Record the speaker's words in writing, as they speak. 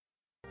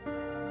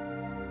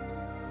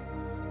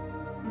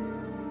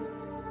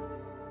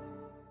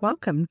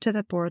Welcome to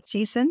the fourth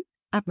season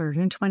of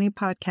E140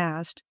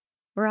 podcast,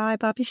 where I,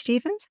 Bobby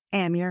Stevens,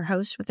 am your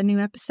host with a new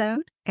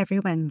episode every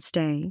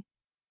Wednesday.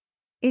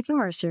 If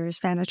you're a serious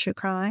fan of true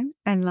crime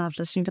and love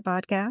listening to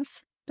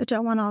podcasts, but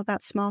don't want all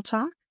that small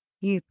talk,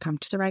 you've come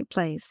to the right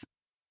place.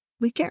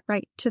 We get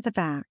right to the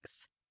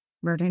facts.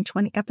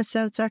 E140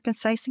 episodes are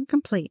concise and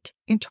complete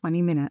in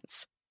 20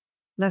 minutes.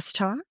 Less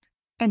talk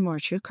and more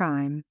true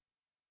crime.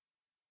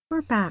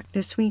 We're back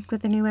this week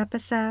with a new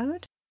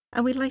episode,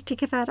 and we'd like to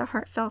give out a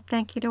heartfelt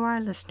thank you to our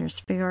listeners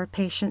for your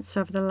patience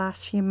over the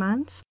last few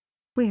months.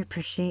 We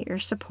appreciate your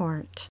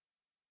support.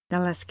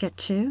 Now let's get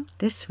to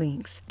this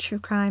week's true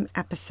crime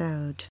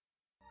episode.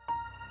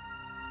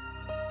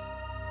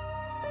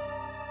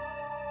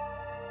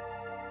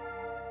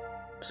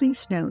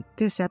 Please note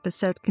this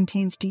episode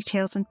contains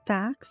details and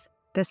facts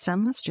that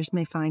some listeners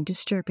may find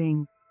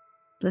disturbing.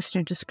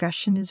 Listener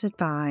discretion is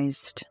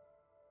advised.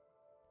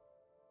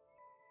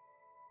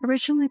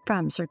 Originally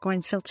from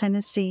Sirgoinsville,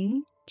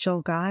 Tennessee,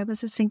 Joel Guy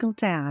was a single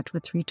dad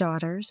with 3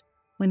 daughters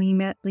when he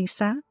met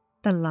Lisa,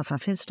 the love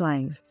of his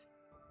life.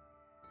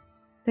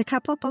 The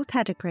couple both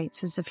had a great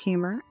sense of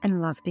humor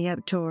and loved the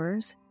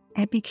outdoors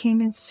and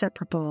became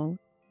inseparable.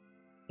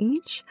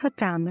 Each had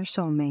found their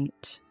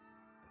soulmate.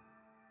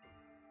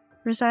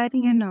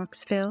 Residing in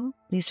Knoxville,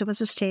 Lisa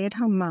was a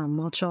stay-at-home mom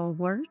while Joel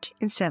worked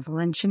in civil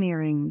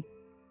engineering.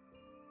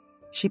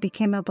 She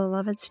became a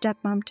beloved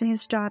stepmom to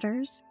his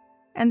daughters,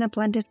 and the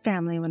blended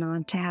family went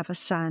on to have a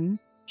son,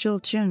 Joel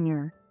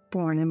Jr.,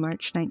 born in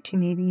March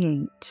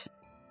 1988.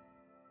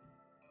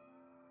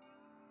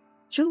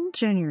 Joel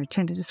Jr.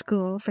 attended a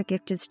school for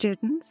gifted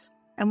students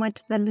and went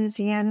to the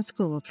Louisiana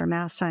School for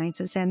Math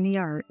Sciences and the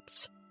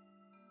Arts.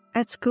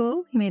 At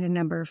school, he made a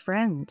number of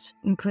friends,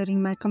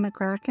 including Michael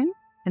McCracken,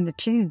 and the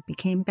two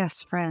became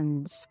best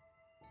friends.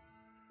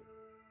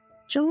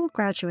 Joel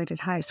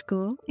graduated high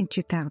school in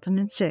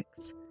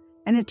 2006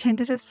 and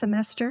attended a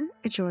semester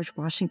at George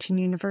Washington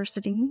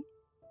University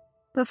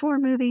before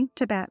moving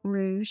to Baton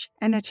Rouge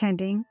and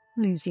attending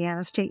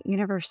Louisiana State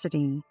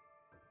University.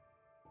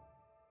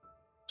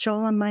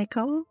 Joel and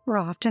Michael were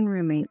often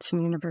roommates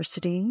in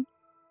university,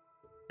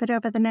 but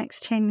over the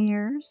next 10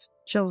 years,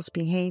 Joel's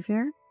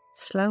behavior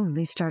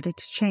slowly started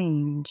to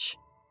change.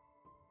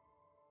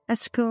 At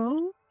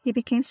school, he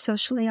became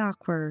socially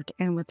awkward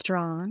and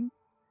withdrawn,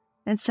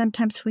 and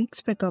sometimes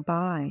weeks would go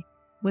by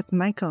with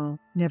Michael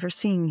never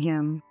seeing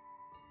him.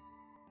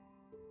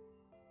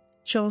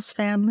 Joel's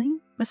family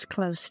was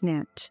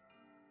close-knit.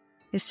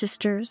 His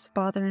sisters,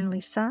 father, and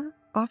Lisa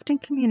often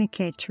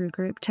communicate through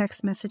group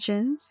text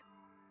messages,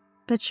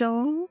 but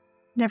Joel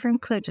never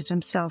included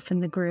himself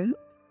in the group.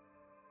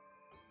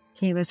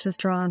 He was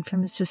withdrawn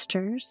from his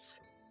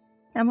sisters,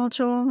 and while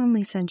Joel and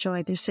Lisa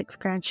enjoyed their 6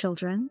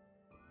 grandchildren,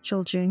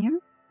 Joel Jr.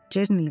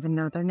 didn't even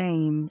know their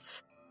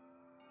names.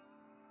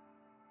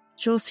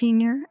 Joel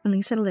Sr. and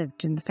Lisa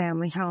lived in the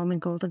family home in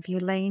Golden View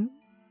Lane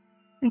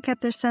and kept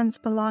their son's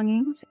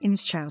belongings in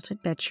his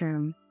childhood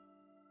bedroom.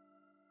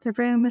 The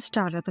room was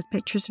dotted with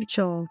pictures of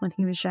Joel when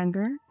he was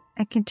younger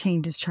and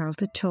contained his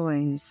childhood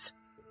toys.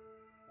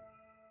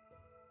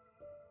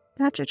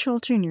 After Joel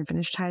Jr.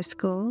 finished high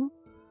school,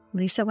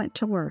 Lisa went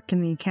to work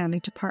in the accounting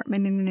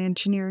department in an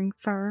engineering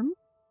firm,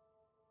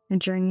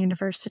 and during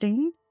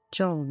university,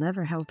 Joel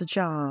never held a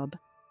job.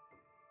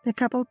 The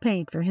couple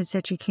paid for his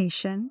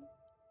education,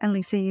 and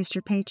Lisa used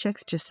her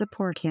paychecks to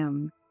support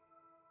him.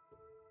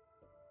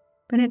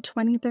 But in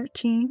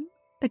 2013,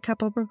 the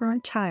couple were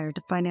growing tired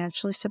of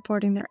financially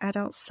supporting their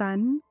adult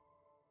son.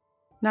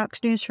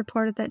 Knox News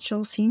reported that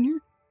Joel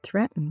Sr.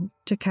 threatened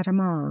to cut him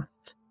off.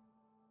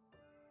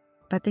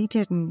 But they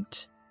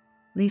didn't.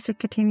 Lisa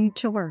continued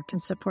to work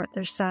and support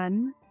their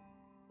son.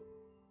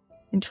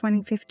 In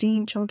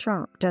 2015, Joel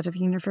dropped out of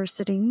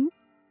university.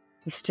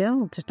 He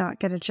still did not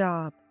get a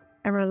job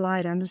and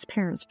relied on his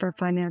parents for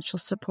financial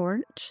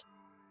support.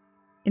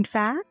 In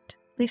fact,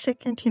 Lisa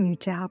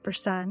continued to help her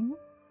son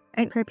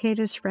and prepaid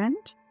his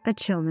rent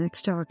until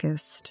next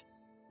August.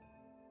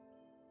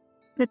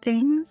 But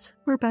things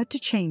were about to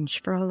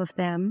change for all of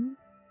them.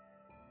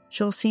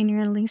 Joel Sr.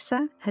 and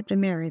Lisa had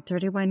been married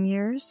 31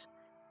 years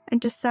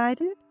and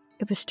decided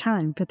it was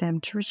time for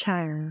them to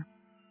retire.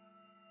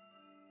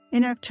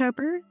 In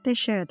October, they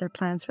shared their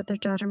plans with their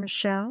daughter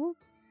Michelle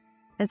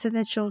and said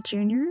that Joel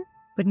Jr.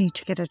 would need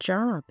to get a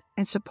job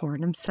and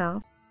support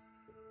himself.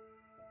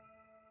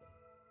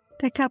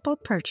 The couple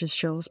purchased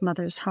Joel's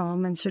mother's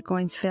home in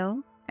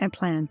Sirgoinsville and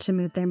planned to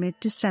move there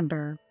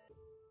mid-December.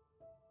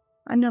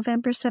 On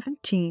November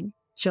 17,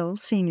 Joel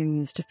Sr.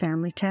 used a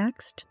family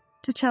text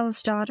to tell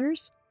his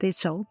daughters they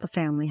sold the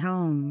family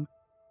home.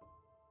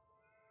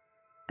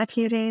 A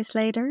few days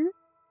later,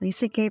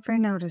 Lisa gave her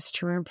notice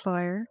to her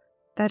employer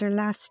that her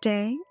last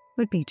day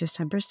would be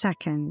December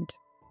 2nd,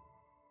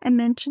 and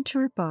mentioned to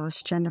her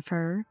boss,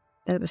 Jennifer,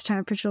 that it was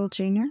time for Joel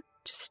Jr.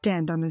 to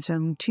stand on his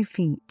own 2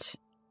 feet.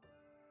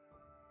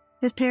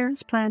 His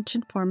parents planned to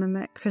inform him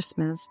at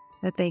Christmas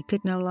that they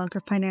could no longer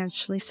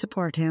financially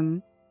support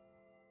him.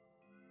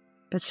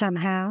 But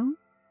somehow,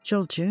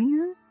 Joel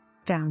Jr.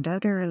 found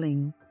out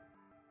early,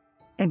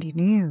 and he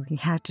knew he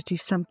had to do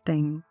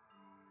something.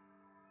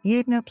 He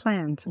had no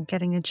plans on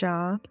getting a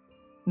job,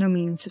 no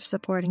means of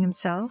supporting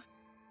himself,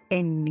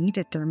 and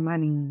needed their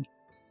money.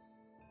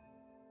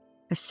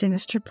 A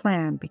sinister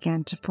plan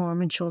began to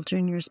form in Joel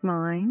Jr.'s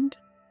mind.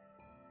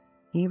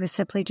 He was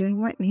simply doing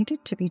what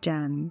needed to be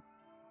done.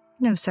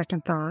 No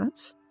second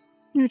thoughts,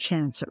 no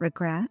chance at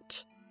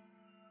regret.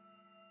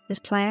 His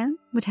plan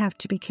would have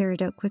to be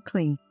carried out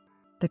quickly.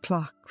 The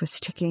clock was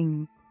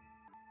ticking.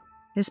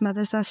 His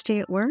mother's last day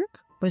at work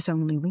was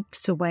only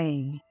weeks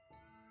away.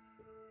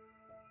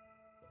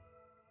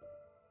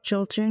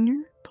 Joel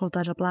Jr. pulled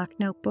out a black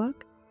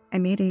notebook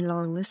and made a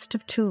long list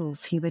of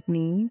tools he would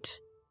need.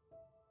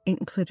 It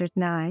included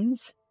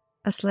knives,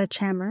 a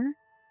sledgehammer,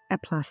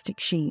 and plastic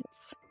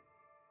sheets.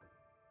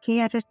 He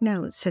added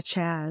notes such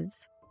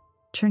as,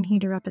 turn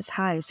heater up as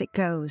high as it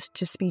goes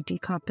to speed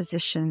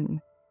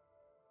decomposition.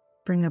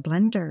 Bring a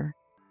blender.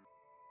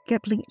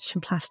 Get bleach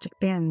in plastic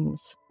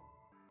bins.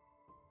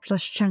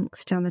 Flush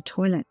chunks down the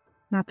toilet,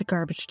 not the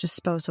garbage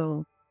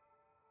disposal.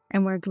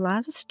 And wear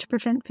gloves to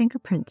prevent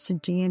fingerprints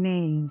and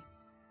DNA.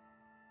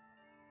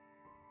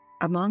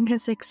 Among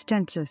his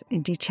extensive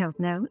and detailed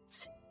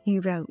notes, he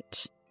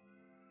wrote,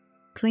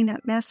 clean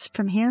up mess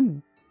from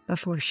him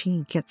before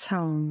she gets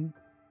home.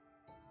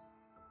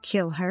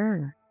 Kill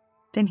her,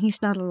 then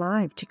he's not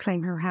alive to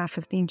claim her half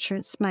of the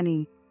insurance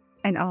money,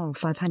 and all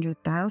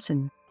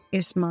 $500,000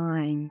 is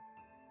mine.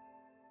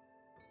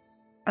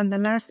 On the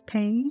last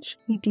page,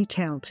 he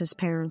detailed his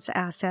parents'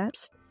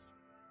 assets,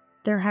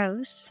 their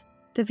house,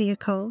 the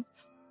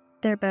vehicles,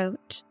 their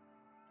boat,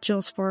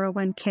 Joel's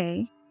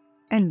 401k,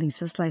 and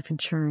Lisa's life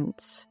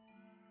insurance.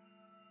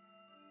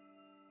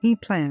 He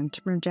planned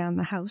to burn down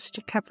the house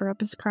to cover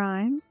up his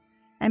crime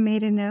and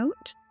made a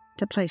note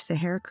to place a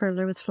hair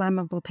curler with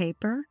flammable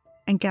paper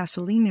and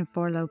gasoline in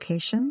 4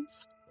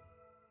 locations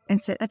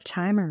and set a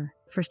timer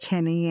for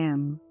 10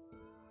 a.m.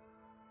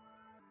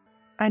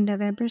 On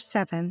November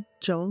 7th,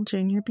 Joel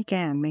Jr.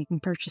 began making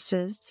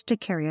purchases to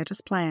carry out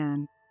his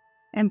plan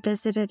and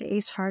visited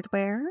Ace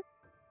Hardware.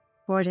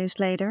 4 days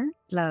later,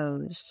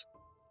 Lowe's.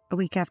 A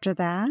week after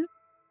that,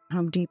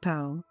 Home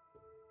Depot.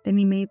 Then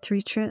he made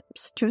 3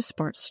 trips to a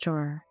sports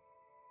store.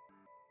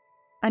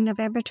 On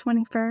November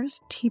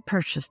 21st, he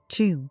purchased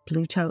 2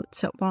 blue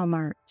totes at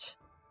Walmart.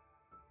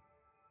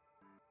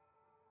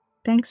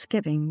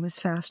 Thanksgiving was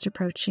fast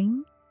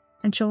approaching,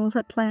 and Joel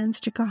had plans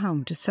to go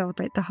home to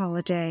celebrate the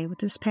holiday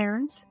with his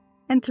parents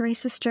and 3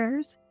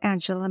 sisters,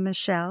 Angela,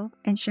 Michelle,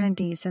 and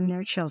Shandice and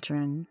their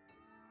children.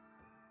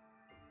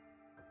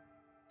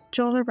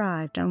 Joel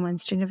arrived on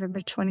Wednesday, November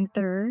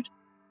 23rd,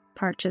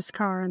 parked his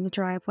car in the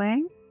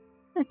driveway,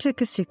 and took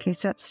his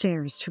suitcase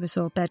upstairs to his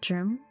old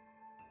bedroom,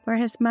 where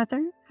his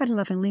mother had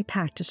lovingly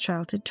packed his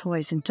childhood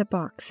toys into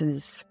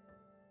boxes.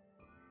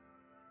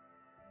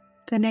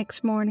 The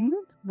next morning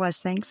was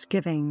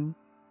Thanksgiving.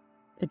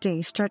 The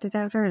day started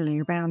out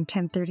early, around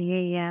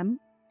 10:30 a.m.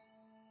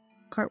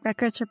 Court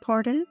records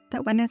reported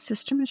that when his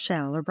sister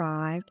Michelle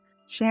arrived,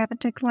 she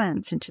happened to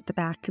glance into the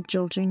back of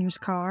Joel Jr.'s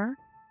car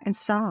and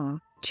saw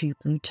 2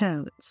 blue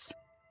totes,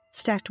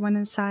 stacked one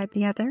inside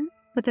the other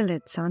with the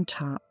lids on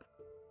top.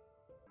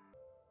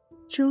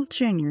 Joel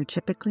Jr.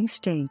 typically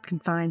stayed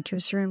confined to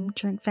his room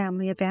during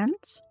family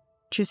events,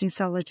 choosing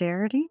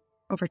solidarity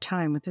over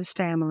time with his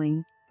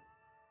family.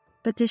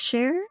 But this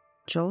year,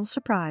 Joel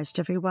surprised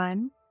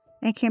everyone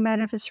and came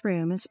out of his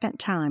room and spent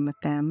time with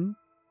them.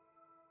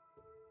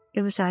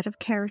 It was out of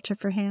character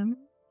for him,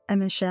 and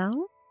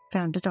Michelle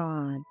found it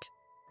odd.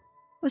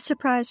 What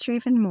surprised her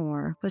even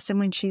more was that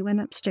when she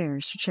went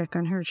upstairs to check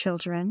on her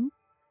children,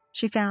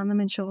 she found them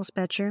in Joel's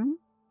bedroom,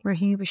 where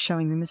he was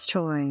showing them his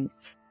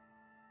toys.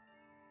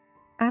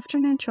 After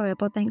an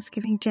enjoyable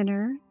Thanksgiving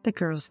dinner, the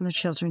girls and the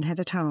children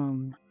headed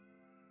home.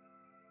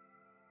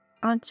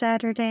 On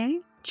Saturday,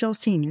 Joel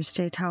Sr.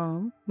 stayed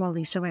home while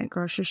Lisa went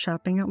grocery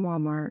shopping at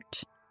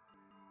Walmart.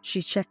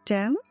 She checked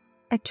out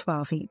at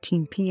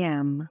 12:18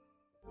 p.m.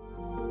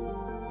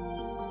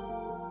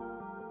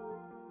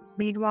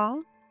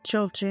 Meanwhile,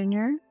 Joel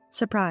Jr.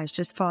 surprised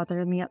his father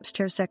in the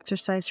upstairs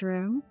exercise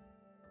room.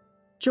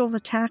 Joel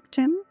attacked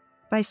him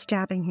by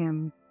stabbing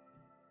him.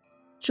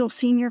 Joel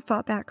Sr.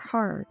 fought back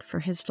hard for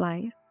his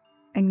life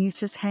and used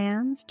his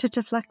hands to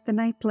deflect the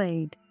knife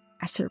blade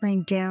as it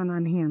rained down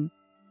on him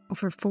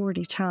over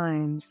 40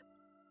 times,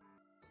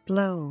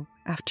 blow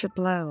after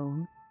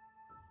blow.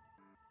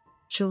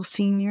 Joel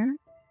Sr.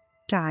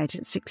 died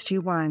at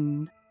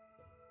 61.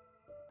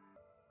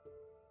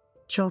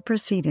 Joel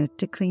proceeded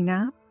to clean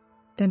up,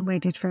 then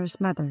waited for his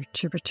mother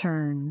to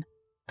return.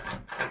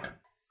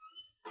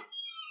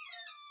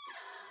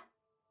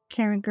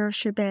 Carrying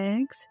grocery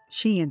bags,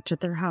 she entered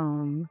their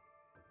home.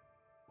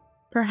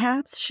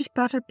 Perhaps she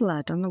spotted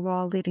blood on the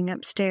wall leading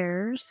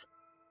upstairs.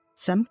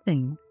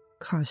 Something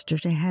caused her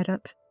to head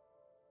up.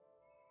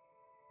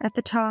 At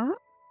the top,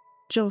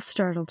 Joel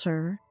startled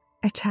her,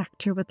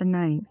 attacked her with a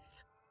knife.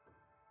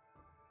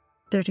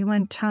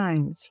 31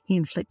 times he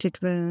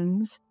inflicted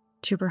wounds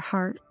to her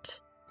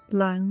heart,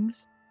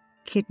 lungs,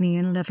 kidney,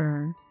 and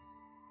liver.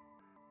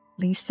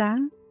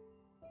 Lisa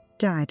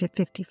died at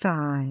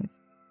 55.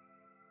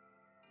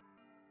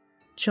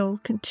 Joel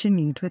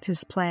continued with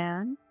his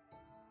plan,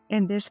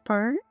 and this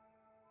part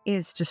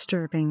is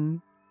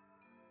disturbing.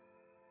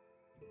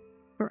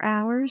 For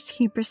hours,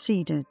 he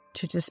proceeded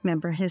to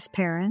dismember his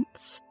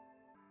parents,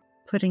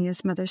 putting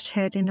his mother's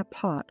head in a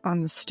pot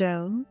on the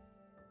stove,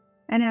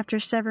 and after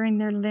severing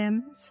their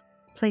limbs,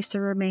 placed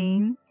the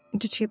remains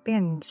into 2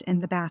 bins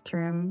in the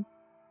bathroom,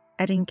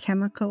 adding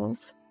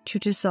chemicals to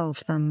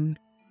dissolve them.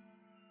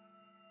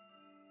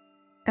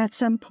 At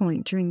some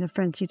point during the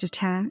frenzied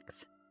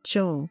attacks,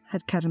 Joel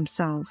had cut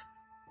himself.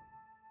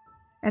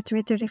 At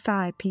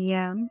 3:35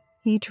 p.m.,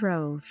 he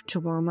drove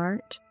to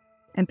Walmart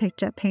and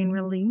picked up pain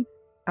relief,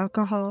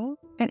 alcohol,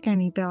 and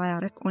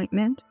antibiotic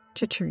ointment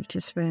to treat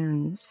his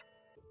wounds.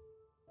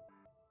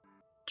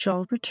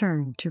 Joel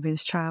returned to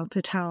his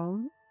childhood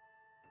home,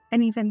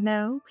 and even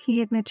though he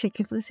had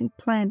meticulously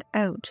planned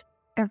out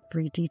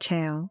every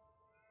detail,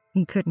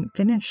 he couldn't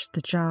finish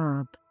the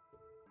job.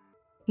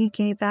 He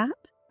gave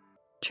up,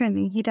 turned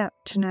the heat up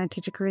to 90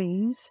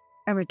 degrees,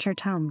 and returned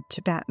home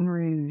to Baton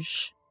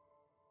Rouge.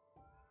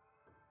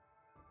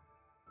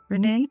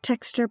 Renee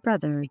texted her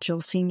brother,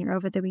 Joel Sr.,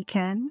 over the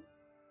weekend,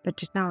 but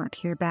did not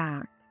hear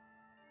back.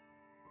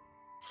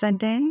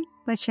 Sunday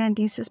was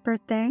Shandice's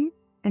birthday,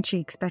 and she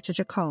expected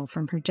a call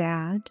from her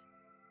dad,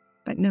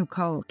 but no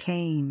call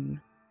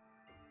came.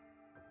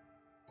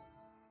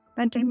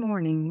 Monday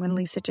morning, when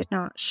Lisa did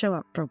not show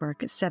up for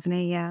work at 7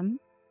 a.m.,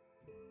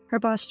 her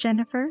boss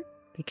Jennifer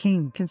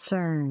became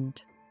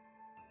concerned.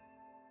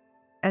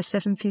 At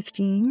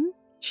 7:15,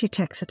 she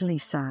texted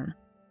Lisa.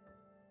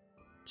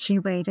 She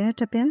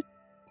waited a bit,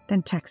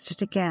 then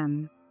texted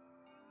again.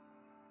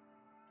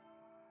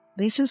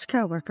 Lisa's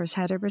coworkers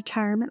had a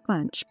retirement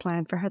lunch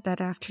planned for her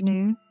that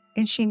afternoon,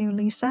 and she knew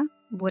Lisa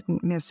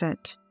wouldn't miss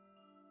it.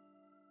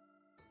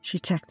 She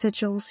texted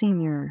Joel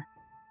Sr.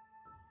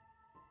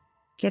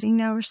 Getting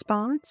no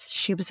response,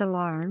 she was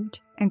alarmed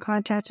and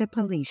contacted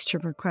police to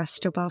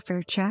request a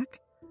welfare check,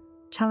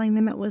 telling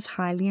them it was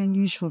highly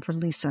unusual for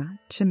Lisa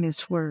to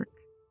miss work.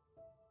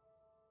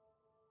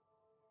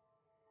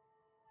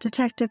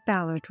 Detective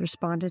Ballard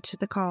responded to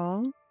the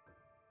call.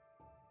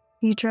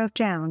 He drove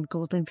down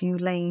Golden View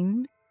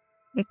Lane,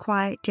 a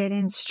quiet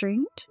dead-end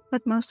street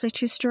with mostly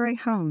 2-story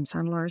homes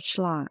on large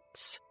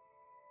lots.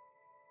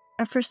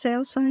 A for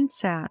sale sign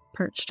sat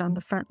perched on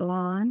the front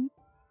lawn.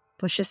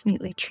 Bushes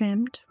neatly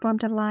trimmed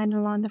formed a line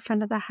along the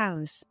front of the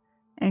house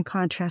and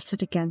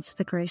contrasted against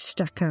the gray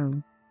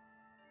stucco.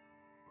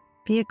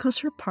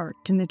 Vehicles were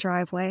parked in the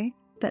driveway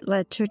that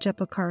led to a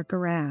double-car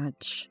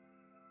garage.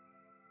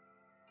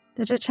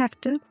 The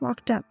detective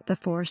walked up the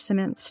 4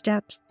 cement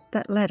steps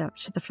that led up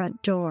to the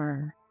front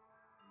door.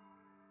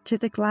 Through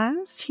the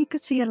glass, he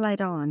could see a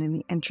light on in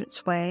the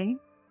entranceway.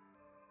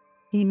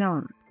 He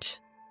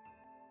knocked,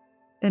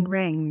 then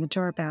rang the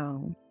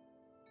doorbell.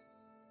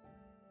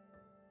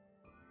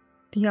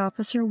 The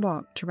officer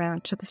walked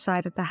around to the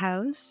side of the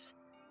house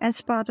and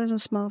spotted a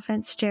small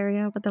fenced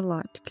area with a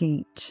locked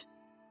gate.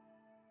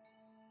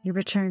 He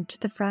returned to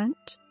the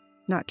front,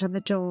 knocked on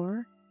the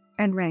door,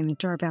 and rang the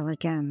doorbell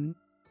again.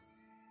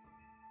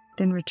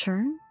 Then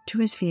returned to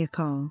his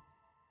vehicle.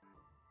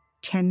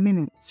 10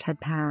 minutes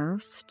had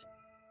passed.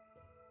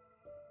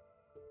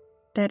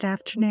 That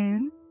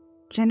afternoon,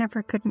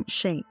 Jennifer couldn't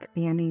shake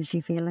the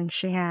uneasy feeling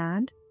she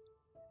had.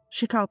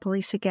 She called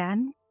police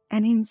again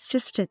and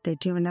insisted they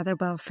do another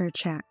welfare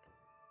check.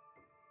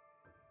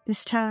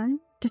 This time,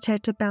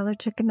 Detective Ballard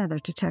took another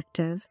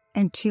detective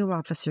and 2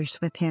 officers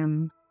with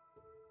him.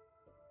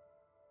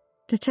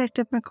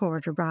 Detective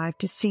McCord arrived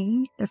to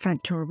see the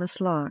front door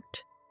was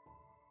locked.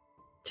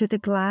 Through the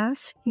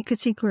glass, he could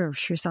see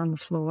groceries on the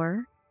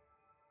floor.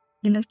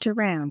 He looked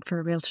around for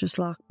a realtor's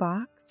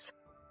lockbox.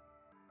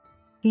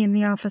 He and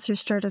the officer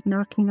started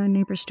knocking on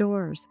neighbors'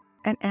 doors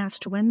and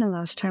asked when the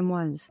last time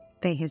was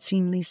they had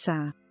seen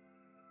Lisa.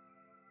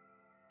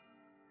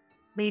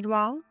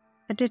 Meanwhile,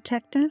 a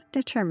detective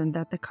determined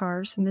that the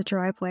cars in the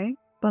driveway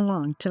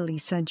belonged to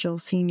Lisa and Joel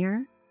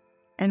Sr.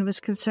 and was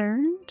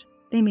concerned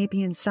they may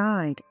be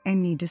inside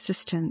and need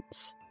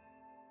assistance.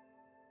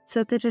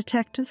 So the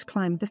detectives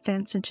climbed the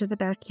fence into the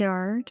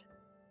backyard,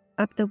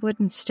 up the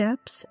wooden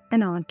steps,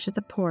 and onto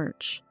the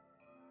porch.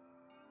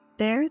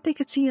 There they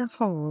could see a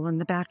hole in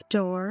the back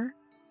door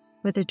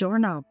where the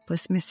doorknob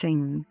was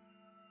missing.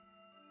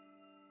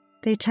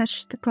 They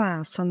touched the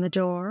glass on the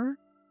door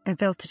and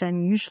felt it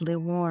unusually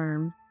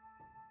warm.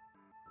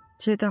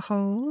 Through the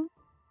hole,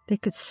 they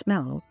could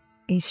smell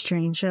a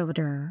strange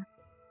odor.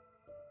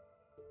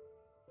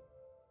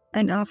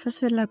 An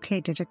officer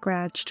located a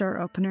garage door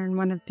opener in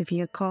one of the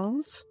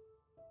vehicles.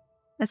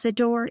 As the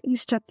door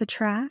eased up the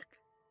track,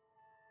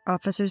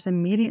 officers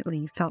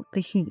immediately felt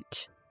the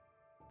heat.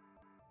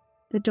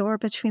 The door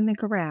between the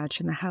garage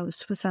and the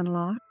house was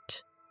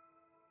unlocked.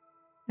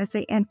 As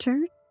they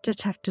entered,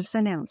 detectives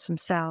announced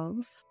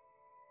themselves.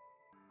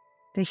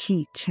 The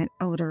heat and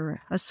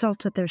odor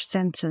assaulted their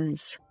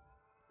senses.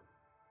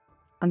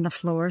 On the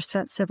floor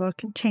sat several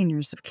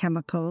containers of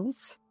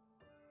chemicals.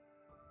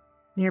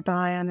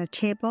 Nearby on a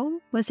table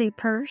was a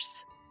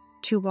purse,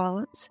 2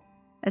 wallets,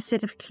 a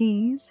set of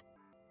keys,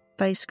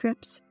 vice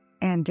grips,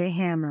 and a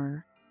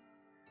hammer.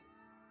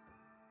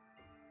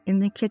 In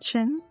the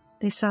kitchen,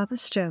 they saw the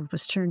stove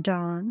was turned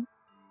on,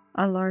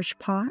 a large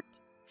pot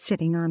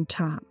sitting on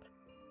top.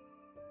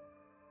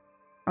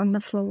 On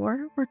the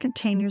floor were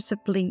containers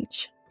of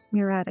bleach,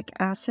 muriatic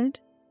acid,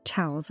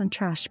 towels, and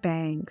trash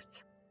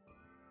bags.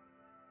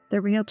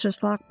 The realtor's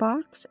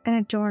lockbox and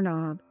a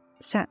doorknob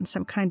sat in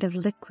some kind of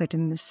liquid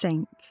in the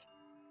sink.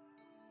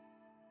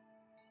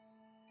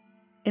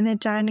 In the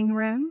dining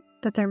room,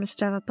 the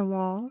thermostat on the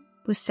wall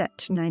was set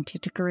to 90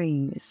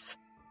 degrees.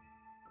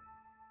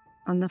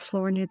 On the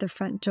floor near the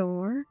front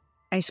door,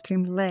 ice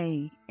cream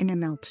lay in a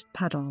melted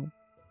puddle.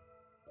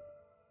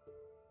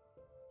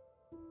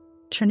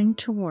 Turning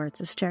towards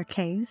the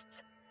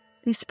staircase,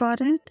 they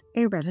spotted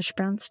a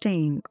reddish-brown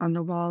stain on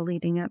the wall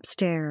leading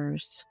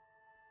upstairs.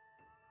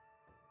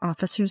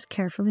 Officers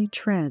carefully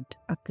tread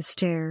up the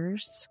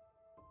stairs.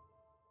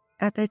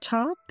 At the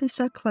top, they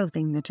saw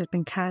clothing that had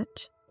been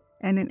cut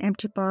and an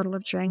empty bottle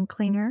of drain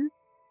cleaner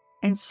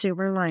and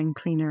sewer line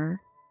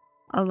cleaner,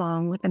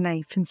 along with a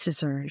knife and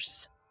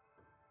scissors.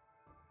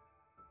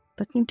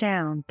 Looking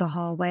down the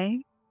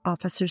hallway,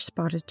 officers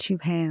spotted two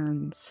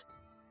hands.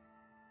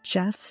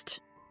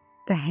 Just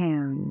the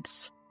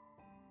hands.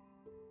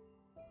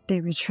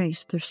 They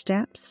retraced their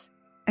steps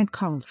and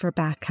called for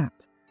backup.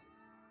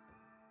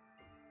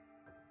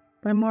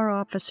 When more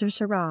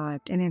officers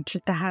arrived and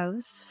entered the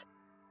house,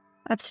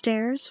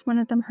 upstairs one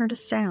of them heard a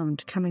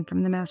sound coming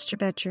from the master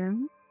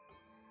bedroom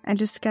and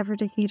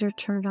discovered a heater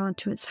turned on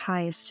to its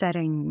highest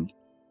setting.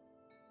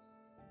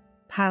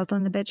 Piled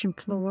on the bedroom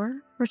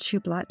floor were two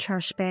black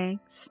trash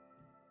bags,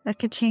 a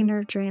container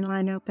of drain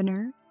line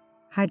opener,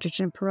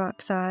 hydrogen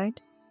peroxide,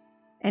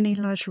 and a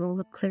large roll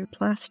of clear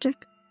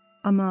plastic,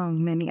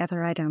 among many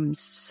other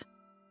items.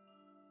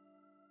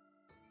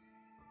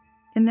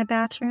 In the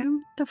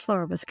bathroom, the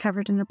floor was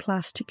covered in a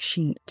plastic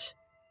sheet.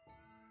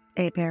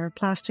 A pair of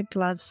plastic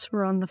gloves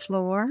were on the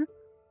floor,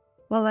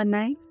 while a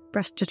knife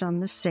rested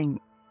on the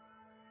sink.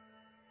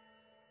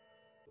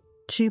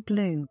 Two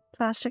blue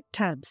plastic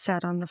tubs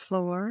sat on the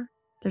floor,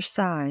 their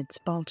sides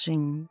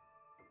bulging.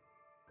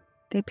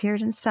 They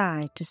peered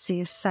inside to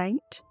see a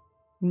sight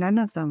none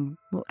of them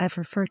will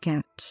ever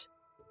forget.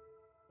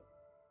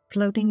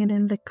 Floating in a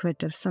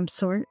liquid of some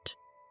sort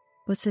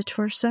was the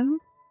torso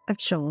of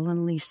Joel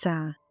and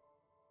Lisa.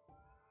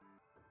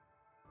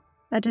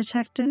 A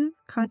detective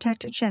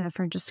contacted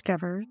Jennifer and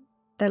discovered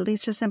that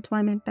Lisa's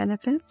employment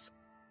benefits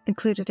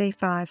included a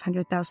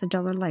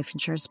 $500,000 life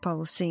insurance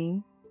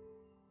policy,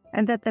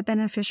 and that the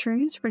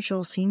beneficiaries were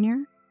Joel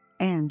Sr.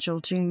 and Joel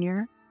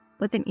Jr.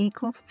 with an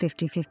equal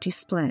 50-50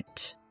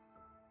 split.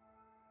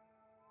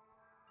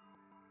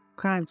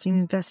 Crime scene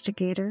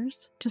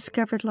investigators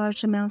discovered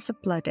large amounts of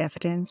blood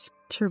evidence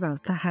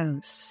throughout the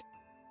house,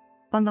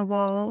 on the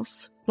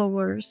walls,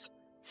 floors,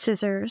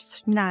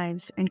 scissors,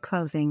 knives, and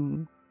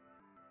clothing.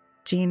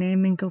 DNA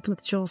mingled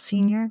with Joel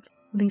Sr.,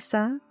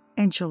 Lisa,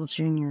 and Joel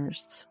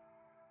Jr.'s.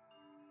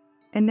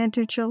 And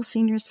under Joel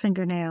Sr.'s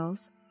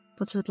fingernails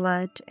was the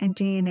blood and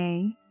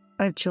DNA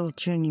of Joel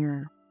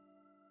Jr.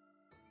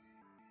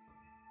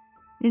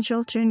 In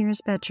Joel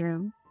Jr.'s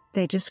bedroom,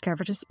 they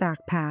discovered his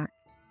backpack.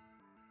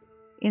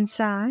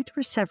 Inside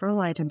were several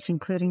items,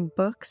 including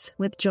books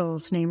with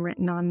Joel's name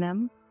written on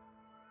them,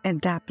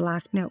 and that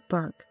black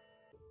notebook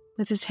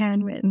with his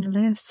handwritten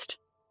list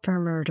for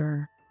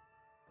murder.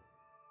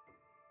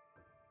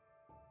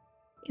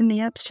 In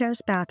the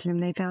upstairs bathroom,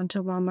 they found a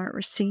Walmart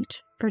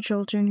receipt for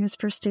Joel Jr.'s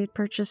first aid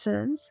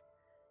purchases,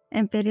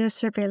 and video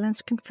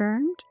surveillance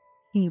confirmed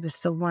he was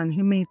the one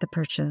who made the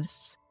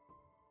purchase.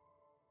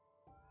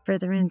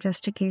 Further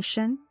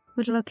investigation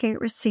would locate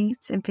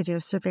receipts and video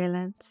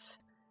surveillance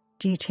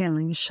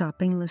detailing a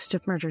shopping list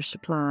of murder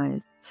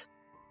supplies.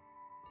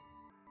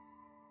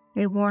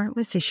 A warrant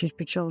was issued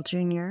for Joel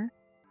Jr.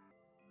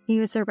 He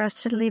was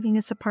arrested leaving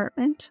his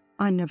apartment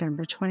on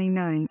November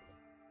 29th,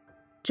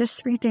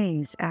 just 3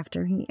 days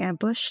after he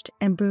ambushed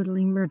and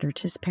brutally murdered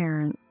his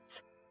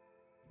parents.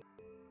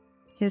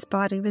 His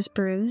body was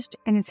bruised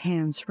and his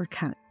hands were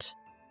cut.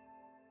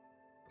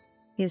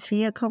 His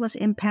vehicle was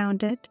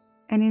impounded,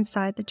 and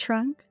inside the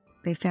trunk,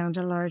 they found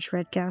a large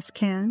red gas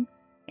can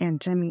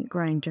and a meat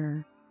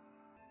grinder.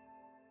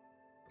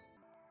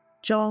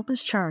 Joel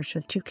was charged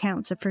with 2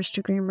 counts of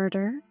first-degree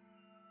murder,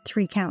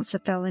 3 counts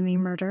of felony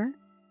murder,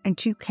 and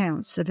 2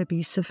 counts of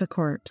abuse of a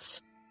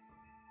corpse.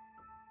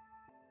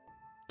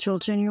 Joel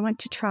Jr. went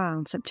to trial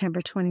in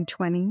September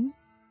 2020,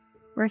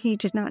 where he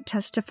did not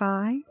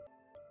testify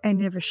and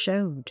never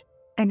showed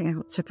an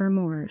ounce of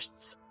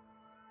remorse.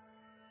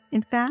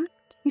 In fact,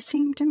 he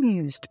seemed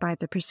amused by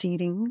the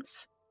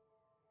proceedings.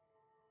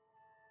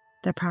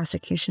 The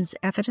prosecution's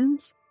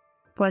evidence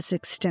was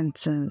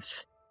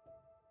extensive.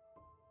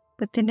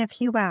 Within a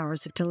few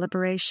hours of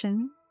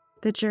deliberation,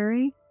 the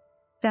jury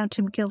found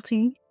him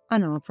guilty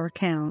on all 4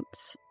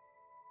 counts.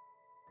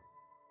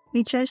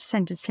 The judge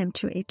sentenced him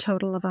to a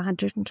total of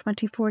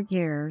 124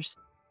 years.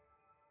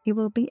 He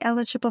will be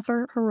eligible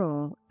for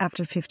parole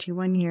after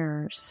 51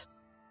 years.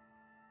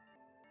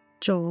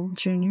 Joel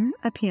Jr.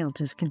 appealed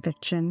his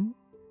conviction,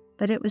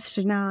 but it was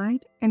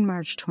denied in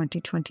March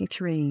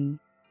 2023.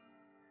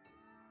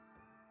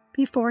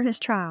 Before his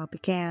trial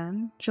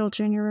began, Joel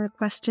Jr.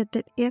 requested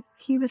that if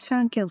he was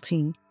found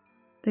guilty,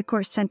 the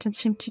court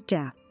sentence him to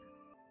death.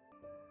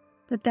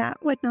 But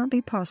that would not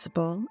be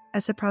possible,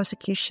 as the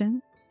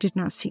prosecution did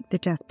not seek the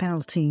death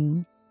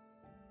penalty.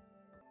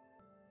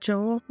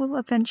 Joel will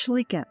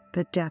eventually get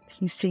the death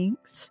he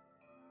seeks.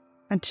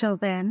 Until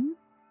then,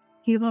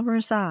 he will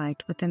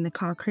reside within the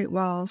concrete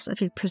walls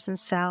of a prison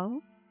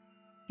cell,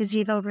 his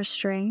evil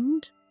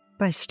restrained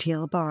by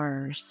steel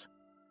bars.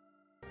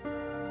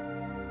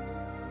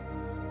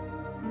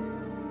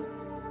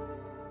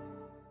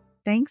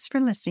 Thanks for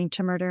listening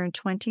to Murder in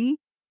 20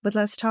 with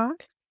less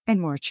talk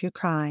and more true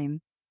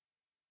crime.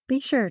 Be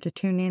sure to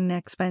tune in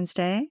next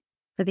Wednesday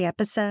for the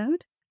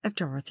episode of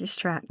Dorothy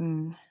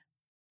Stratton.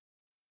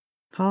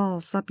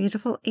 Paul saw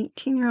beautiful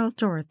 18-year-old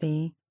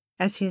Dorothy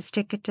as his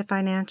ticket to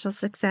financial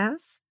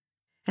success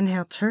and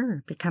helped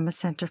her become a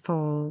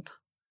centerfold.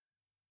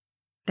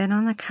 Then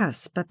on the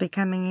cusp of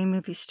becoming a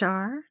movie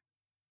star,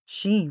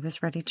 she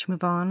was ready to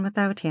move on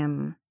without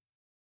him.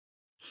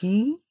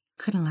 He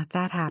couldn't let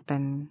that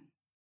happen.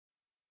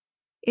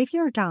 If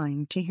you're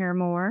dying to hear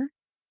more,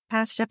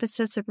 past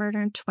episodes of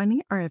Murder in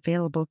 20 are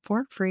available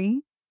for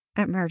free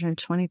at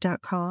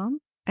murderin20.com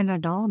and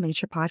on all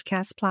major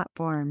podcast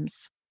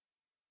platforms.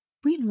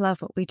 We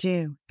love what we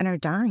do and are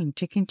dying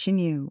to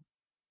continue.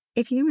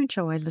 If you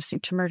enjoy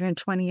listening to Murder in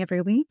 20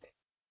 every week,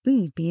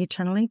 we'd be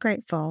eternally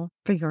grateful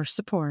for your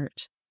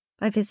support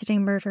by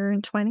visiting Murder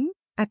in 20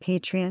 at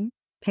Patreon,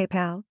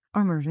 PayPal,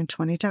 or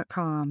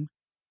murderin20.com.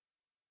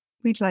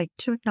 We'd like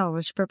to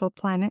acknowledge Purple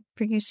Planet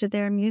for use of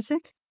their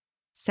music,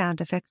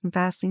 sound effects from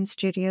Vaseline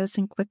Studios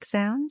and Quick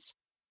Sounds,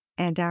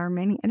 and our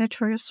many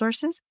editorial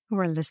sources who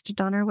are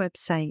listed on our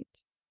website.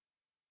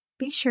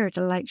 Be sure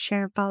to like,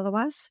 share, and follow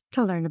us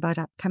to learn about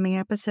upcoming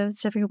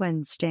episodes every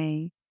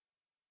Wednesday.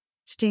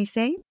 Stay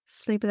safe,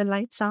 sleep with the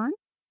lights on,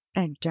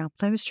 and don't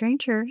play with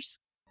strangers.